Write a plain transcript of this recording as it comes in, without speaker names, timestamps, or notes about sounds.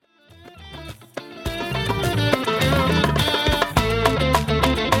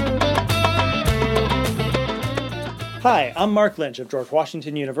Hi, I'm Mark Lynch of George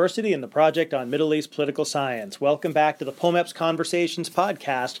Washington University and the Project on Middle East Political Science. Welcome back to the POMEPS Conversations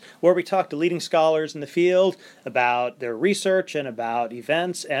podcast, where we talk to leading scholars in the field about their research and about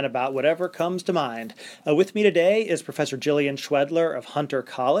events and about whatever comes to mind. With me today is Professor Gillian Schwedler of Hunter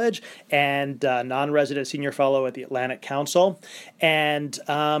College and non-resident senior fellow at the Atlantic Council. And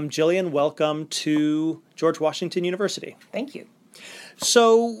Gillian, welcome to George Washington University. Thank you.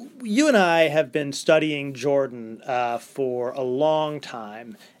 So you and I have been studying Jordan for a long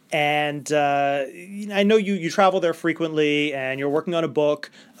time, and I know you travel there frequently, and you're working on a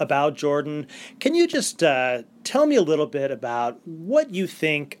book about Jordan. Can you just tell me a little bit about what you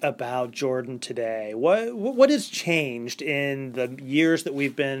think about Jordan today? What has changed in the years that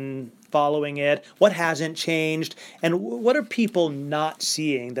we've been following it? What hasn't changed? And what are people not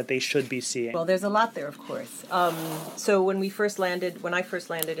seeing that they should be seeing? Well, there's a lot there, of course. So when I first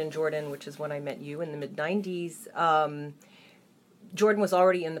landed in Jordan, which is when I met you in the mid-90s, Jordan was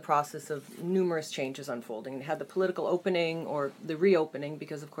already in the process of numerous changes unfolding. It had the political opening, or the reopening,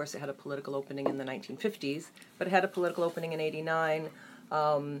 because of course it had a political opening in the 1950s, but it had a political opening in 89.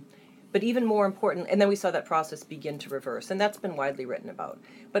 But even more important, and then we saw that process begin to reverse, and that's been widely written about.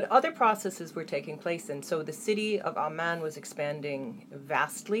 But other processes were taking place, and so the city of Amman was expanding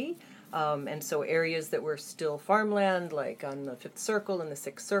vastly, and so areas that were still farmland, like on the Fifth Circle and the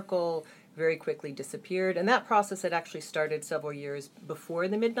Sixth Circle, very quickly disappeared. And that process had actually started several years before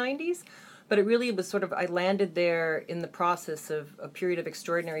the mid-90s, but it really was I landed there in the process of a period of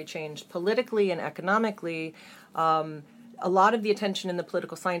extraordinary change politically and economically. A lot of the attention in the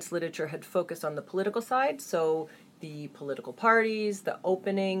political science literature had focused on the political side, so the political parties, the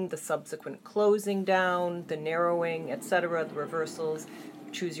opening, the subsequent closing down, the narrowing, etc., the reversals,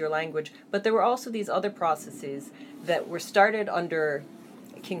 choose your language. But there were also these other processes that were started under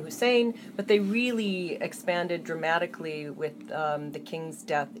King Hussein, but they really expanded dramatically with the king's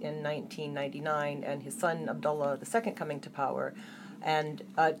death in 1999 and his son Abdullah II coming to power. And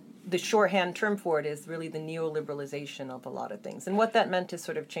the shorthand term for it is really the neoliberalization of a lot of things. And what that meant is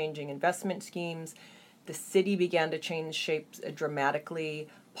sort of changing investment schemes. The city began to change shapes dramatically.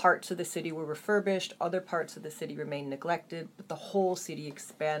 Parts of the city were refurbished, other parts of the city remained neglected, but the whole city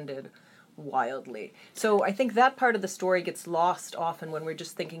expanded wildly. So I think that part of the story gets lost often when we're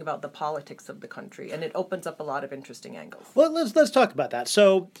just thinking about the politics of the country, and it opens up a lot of interesting angles. Well, let's talk about that.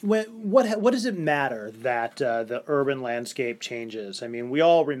 So, what does it matter that the urban landscape changes? I mean, we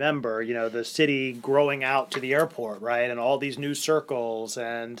all remember, the city growing out to the airport, right, and all these new circles,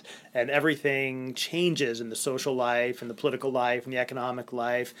 and everything changes in the social life, and the political life, and the economic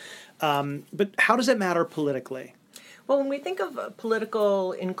life. But how does it matter politically? Well, when we think of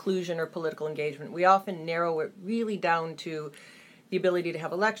political inclusion or political engagement, we often narrow it really down to the ability to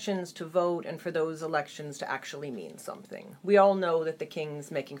have elections, to vote, and for those elections to actually mean something. We all know that the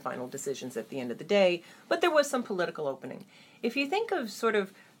king's making final decisions at the end of the day, but there was some political opening. If you think of sort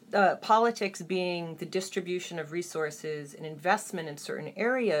of politics being the distribution of resources and investment in certain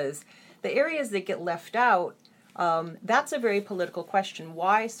areas, the areas that get left out, that's a very political question,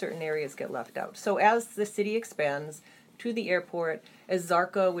 why certain areas get left out. So as the city expands to the airport, as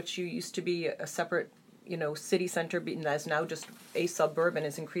Zarqa, which used to be a separate city center, as now just a suburb and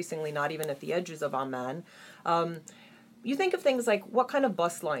is increasingly not even at the edges of Amman, you think of things like what kind of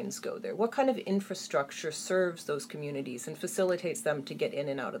bus lines go there, what kind of infrastructure serves those communities and facilitates them to get in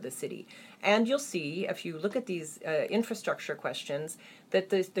and out of the city. And you'll see, if you look at these infrastructure questions,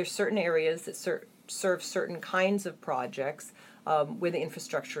 that there's certain areas that serve certain kinds of projects where the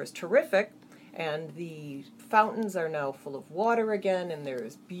infrastructure is terrific, and the fountains are now full of water again, and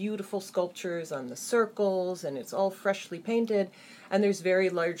there's beautiful sculptures on the circles, and it's all freshly painted, and there's very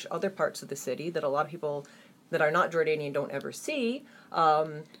large other parts of the city that a lot of people that are not Jordanian don't ever see.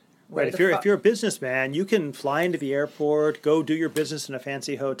 Right, if you're a businessman, you can fly into the airport, go do your business in a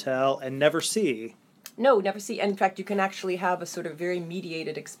fancy hotel, and never see. No, never see. In fact, you can actually have a sort of very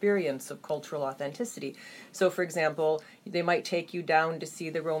mediated experience of cultural authenticity. So, for example, they might take you down to see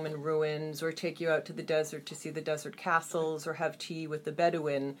the Roman ruins, or take you out to the desert to see the desert castles, or have tea with the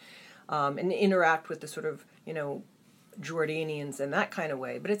Bedouin, and interact with the sort of, Jordanians in that kind of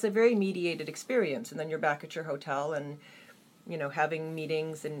way. But it's a very mediated experience. And then you're back at your hotel and, having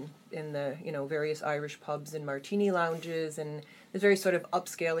meetings in the, various Irish pubs and martini lounges, and this very sort of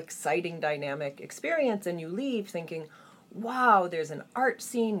upscale, exciting, dynamic experience, and you leave thinking, wow, there's an art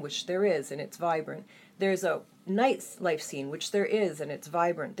scene, which there is, and it's vibrant. There's a nightlife scene, which there is, and it's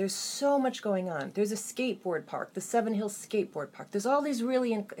vibrant. There's so much going on. There's a skateboard park, the Seven Hills Skateboard Park. There's all these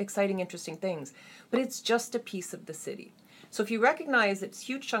really exciting, interesting things, but it's just a piece of the city. So if you recognize that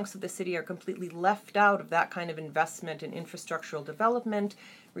huge chunks of the city are completely left out of that kind of investment in infrastructural development,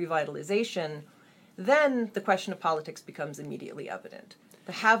 revitalization, then the question of politics becomes immediately evident.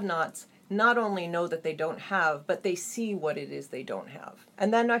 The have-nots not only know that they don't have, but they see what it is they don't have.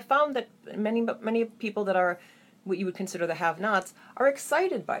 And then I found that many people that are what you would consider the have-nots are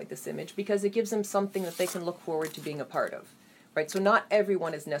excited by this image because it gives them something that they can look forward to being a part of, right? So not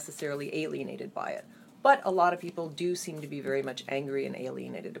everyone is necessarily alienated by it, but a lot of people do seem to be very much angry and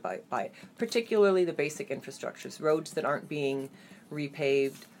alienated by it, particularly the basic infrastructures, roads that aren't being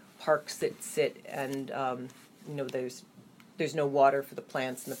repaved, parks that sit and, there's no water for the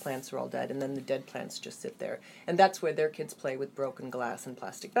plants and the plants are all dead, and then the dead plants just sit there. And that's where their kids play with broken glass and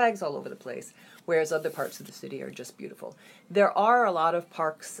plastic bags all over the place, whereas other parts of the city are just beautiful. There are a lot of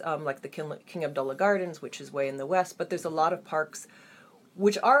parks, like the King Abdullah Gardens, which is way in the west, but there's a lot of parks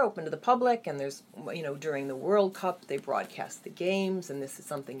which are open to the public, and there's, during the World Cup, they broadcast the games, and this is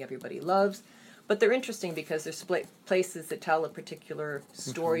something everybody loves. But they're interesting because they're places that tell a particular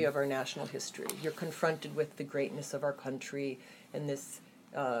story of our national history. You're confronted with the greatness of our country and this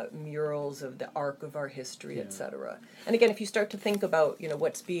murals of the arc of our history, etc. And again, if you start to think about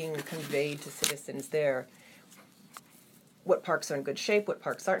what's being conveyed to citizens there, what parks are in good shape, what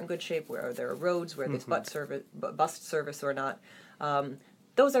parks aren't in good shape, where are there roads, where there's bus service or not.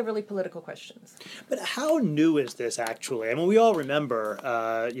 Those are really political questions. But how new is this actually? I mean, we all remember,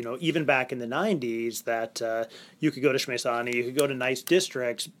 even back in the 90s that you could go to Shmeisani, you could go to nice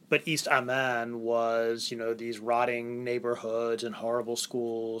districts, but East Amman was, these rotting neighborhoods and horrible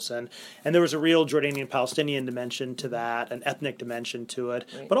schools. And there was a real Jordanian-Palestinian dimension to that, an ethnic dimension to it,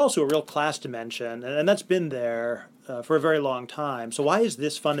 right, but also a real class dimension. And that's been there for a very long time. So why is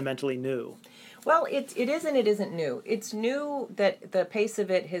this fundamentally new? Well, it is and it isn't new. It's new that the pace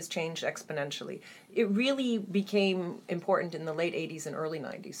of it has changed exponentially. It really became important in the late 80s and early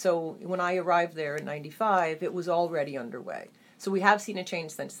 90s. So when I arrived there in 95, it was already underway. So we have seen a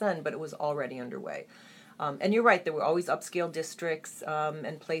change since then, but it was already underway. And you're right, there were always upscale districts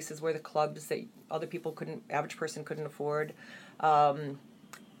and places where the clubs that average person couldn't afford. And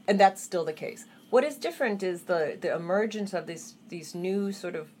that's still the case. What is different is the emergence of these new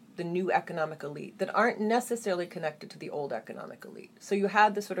sort of the new economic elite that aren't necessarily connected to the old economic elite. So you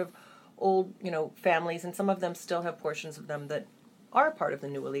had the sort of old, families, and some of them still have portions of them that are part of the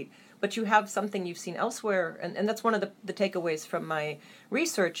new elite, but you have something you've seen elsewhere, and that's one of the takeaways from my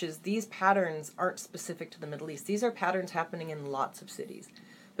research is these patterns aren't specific to the Middle East. These are patterns happening in lots of cities.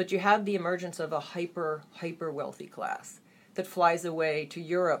 But you have the emergence of a hyper wealthy class that flies away to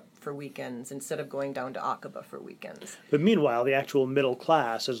Europe for weekends instead of going down to Aqaba for weekends. But meanwhile, the actual middle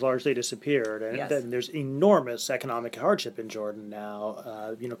class has largely disappeared, and Yes. there's enormous economic hardship in Jordan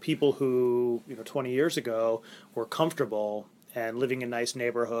now. People who 20 years ago were comfortable and living in nice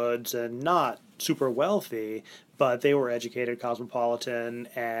neighborhoods and not super wealthy, but they were educated, cosmopolitan,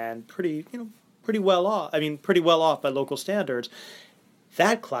 and pretty well off. I mean, pretty well off by local standards.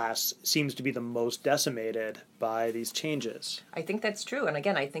 That class seems to be the most decimated by these changes. I think that's true. And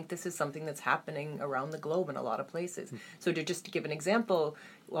again, I think this is something that's happening around the globe in a lot of places. So to give an example,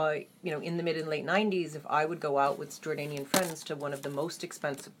 in the mid and late 90s, if I would go out with Jordanian friends to one of the most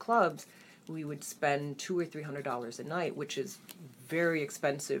expensive clubs, we would spend $200 or $300 a night, which is very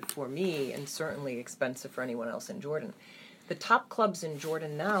expensive for me and certainly expensive for anyone else in Jordan. The top clubs in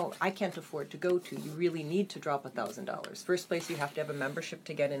Jordan now, I can't afford to go to. You really need to drop $1,000. First place, you have to have a membership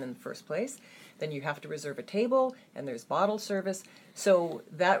to get in the first place. Then you have to reserve a table, and there's bottle service. So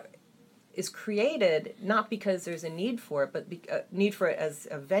that is created not because there's a need for it, but need for it as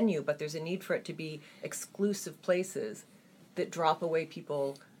a venue, but there's a need for it to be exclusive places that drop away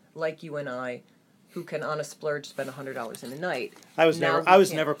people like you and I, who can on a splurge spend $100 in a night. I was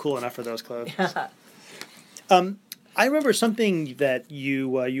never cool enough for those clothes. I remember something that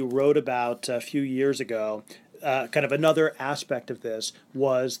you wrote about a few years ago. Kind of another aspect of this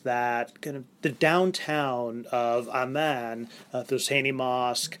was that kind of the downtown of Amman, the Husseini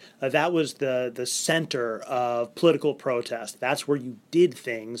Mosque, that was the center of political protest. That's where you did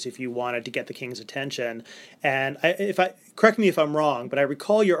things if you wanted to get the king's attention. And correct me if I'm wrong, but I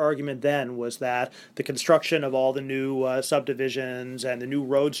recall your argument then was that the construction of all the new subdivisions and the new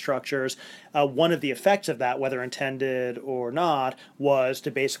road structures, one of the effects of that, whether intended or not, was to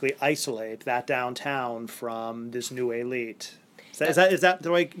basically isolate that downtown from this new elite. Is that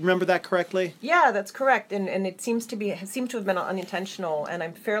do I remember that correctly? Yeah, that's correct, and it seems to have been unintentional, and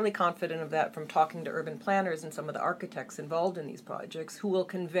I'm fairly confident of that from talking to urban planners and some of the architects involved in these projects, who will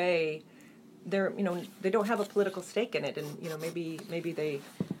convey they don't have a political stake in it, and maybe they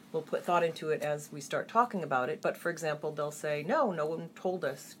will put thought into it as we start talking about it. But for example, they'll say, no one told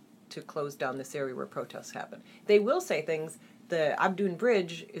us to close down this area where protests happen. They will say things, the Abdoun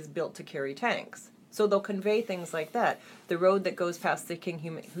Bridge is built to carry tanks. So they'll convey things like that. The road that goes past the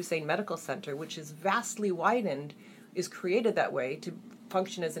King Hussein Medical Center, which is vastly widened, is created that way to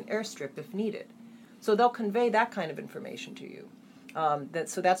function as an airstrip if needed. So they'll convey that kind of information to you.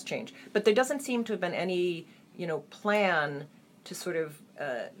 So that's changed. But there doesn't seem to have been any, plan to sort of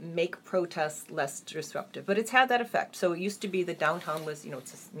make protests less disruptive. But it's had that effect. So it used to be the downtown was,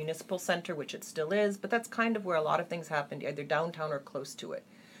 it's a municipal center, which it still is, but that's kind of where a lot of things happened, either downtown or close to it.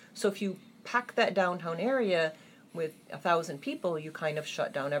 So if you pack that downtown area with 1,000 people, you kind of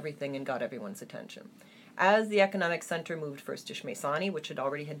shut down everything and got everyone's attention. As the economic center moved first to Shmeisani, which it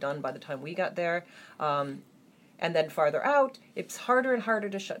already had done by the time we got there, and then farther out, it's harder and harder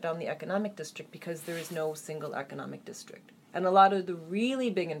to shut down the economic district because there is no single economic district. And a lot of the really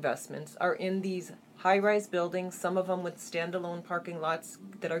big investments are in these high-rise buildings, some of them with standalone parking lots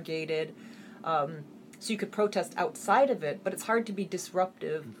that are gated. So you could protest outside of it, but it's hard to be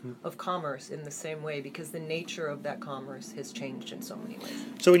disruptive of commerce in the same way because the nature of that commerce has changed in so many ways.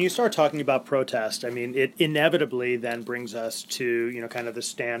 So when you start talking about protest, I mean, it inevitably then brings us to, kind of the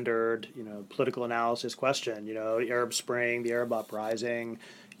standard, political analysis question, Arab Spring, the Arab uprising.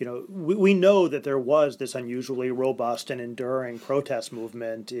 We know that there was this unusually robust and enduring protest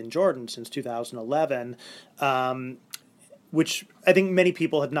movement in Jordan since 2011. Which I think many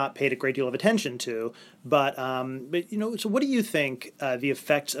people have not paid a great deal of attention to. But so what do you think the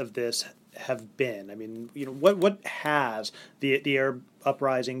effects of this have been? I mean, what has the Arab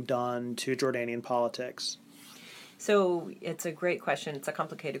uprising done to Jordanian politics? So it's a great question. It's a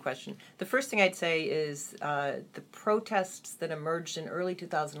complicated question. The first thing I'd say is the protests that emerged in early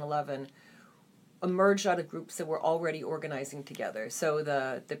 2011 emerged out of groups that were already organizing together. So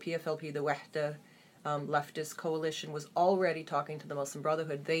the PFLP, the Wahda, leftist coalition was already talking to the Muslim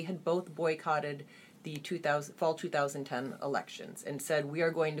Brotherhood. They had both boycotted the fall 2010 elections and said, we are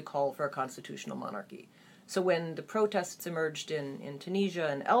going to call for a constitutional monarchy. So when the protests emerged in Tunisia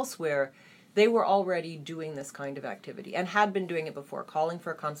and elsewhere, they were already doing this kind of activity and had been doing it before, calling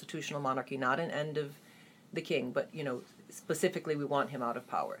for a constitutional monarchy, not an end of the king, but, specifically we want him out of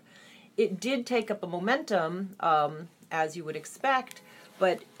power. It did take up a momentum, as you would expect,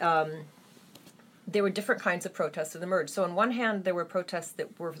 but there were different kinds of protests that emerged. So on one hand, there were protests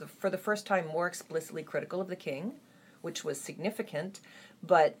that were, for the first time, more explicitly critical of the king, which was significant.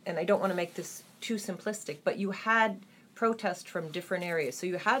 And I don't want to make this too simplistic, but you had protests from different areas. So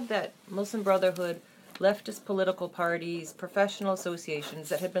you had that Muslim Brotherhood, leftist political parties, professional associations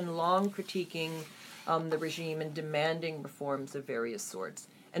that had been long critiquing the regime and demanding reforms of various sorts.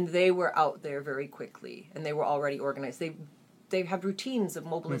 And they were out there very quickly, and they were already organized. They have routines of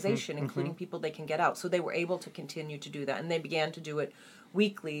mobilization, including people they can get out. So they were able to continue to do that. And they began to do it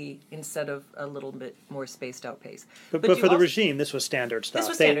weekly instead of a little bit more spaced out pace. But for the regime, this was standard stuff. This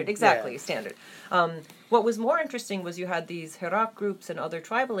was standard, exactly, standard. What was more interesting was you had these Hirak groups and other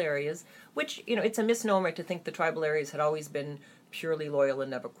tribal areas, which, it's a misnomer to think the tribal areas had always been purely loyal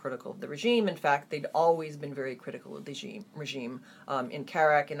and never critical of the regime. In fact, they'd always been very critical of the regime. In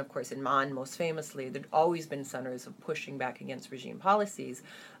Karak and, of course, in Man, most famously, there'd always been centers of pushing back against regime policies.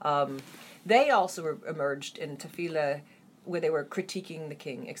 They also emerged in Tafila, where they were critiquing the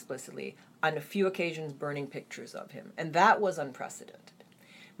king explicitly, on a few occasions burning pictures of him. And that was unprecedented.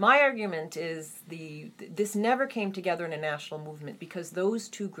 My argument is this never came together in a national movement because those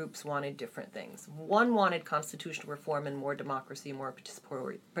two groups wanted different things. One wanted constitutional reform and more democracy, more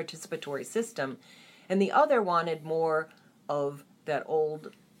participatory system, and the other wanted more of that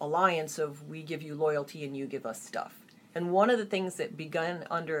old alliance of we give you loyalty and you give us stuff. And one of the things that began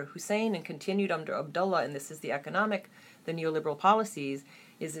under Hussein and continued under Abdullah, and this is the neoliberal policies,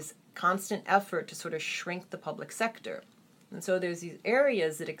 is this constant effort to sort of shrink the public sector. And so there's these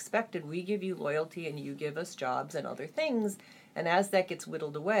areas that expected we give you loyalty and you give us jobs and other things, and as that gets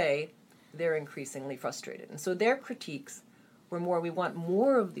whittled away, they're increasingly frustrated. And so their critiques were more, we want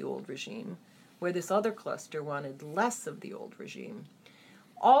more of the old regime, where this other cluster wanted less of the old regime.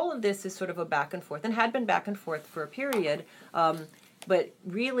 All of this is sort of a back and forth, and had been back and forth for a period, but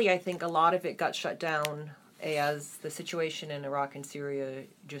really I think a lot of it got shut down as the situation in Iraq and Syria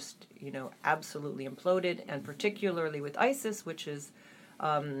just, absolutely imploded, and particularly with ISIS, which is,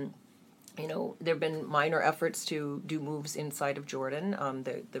 there have been minor efforts to do moves inside of Jordan.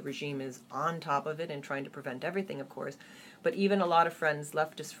 The regime is on top of it and trying to prevent everything, of course. But even a lot of friends,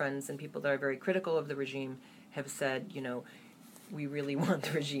 leftist friends, and people that are very critical of the regime have said, we really want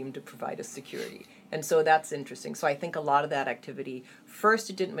the regime to provide us security. And so that's interesting. So I think a lot of that activity, first,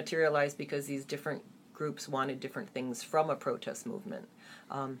 it didn't materialize because these different groups wanted different things from a protest movement.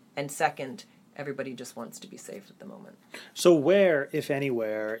 And second, everybody just wants to be safe at the moment. So where, if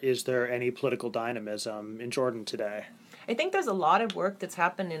anywhere, is there any political dynamism in Jordan today? I think there's a lot of work that's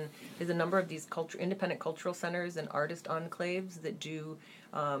happened in, there's a number of these independent cultural centers and artist enclaves that do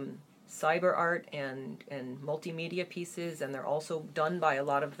cyber art and multimedia pieces, and they're also done by a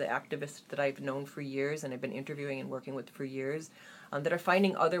lot of the activists that I've known for years and I've been interviewing and working with for years, that are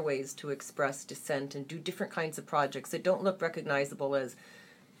finding other ways to express dissent and do different kinds of projects that don't look recognizable as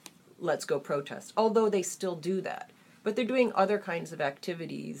let's go protest, although they still do that. But they're doing other kinds of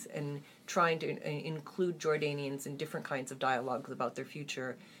activities and trying to include Jordanians in different kinds of dialogues about their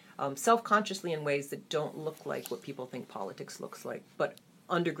future, self-consciously in ways that don't look like what people think politics looks like. But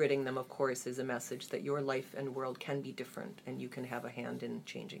undergirding them, of course, is a message that your life and world can be different and you can have a hand in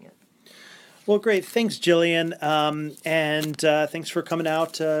changing it. Well, great. Thanks, Jillian. And thanks for coming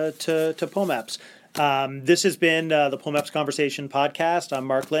out to POMAPS. This has been the POMAPS Conversation podcast. I'm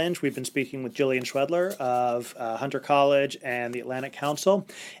Mark Lynch. We've been speaking with Jillian Schwedler of Hunter College and the Atlantic Council.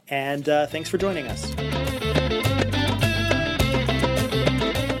 And thanks for joining us.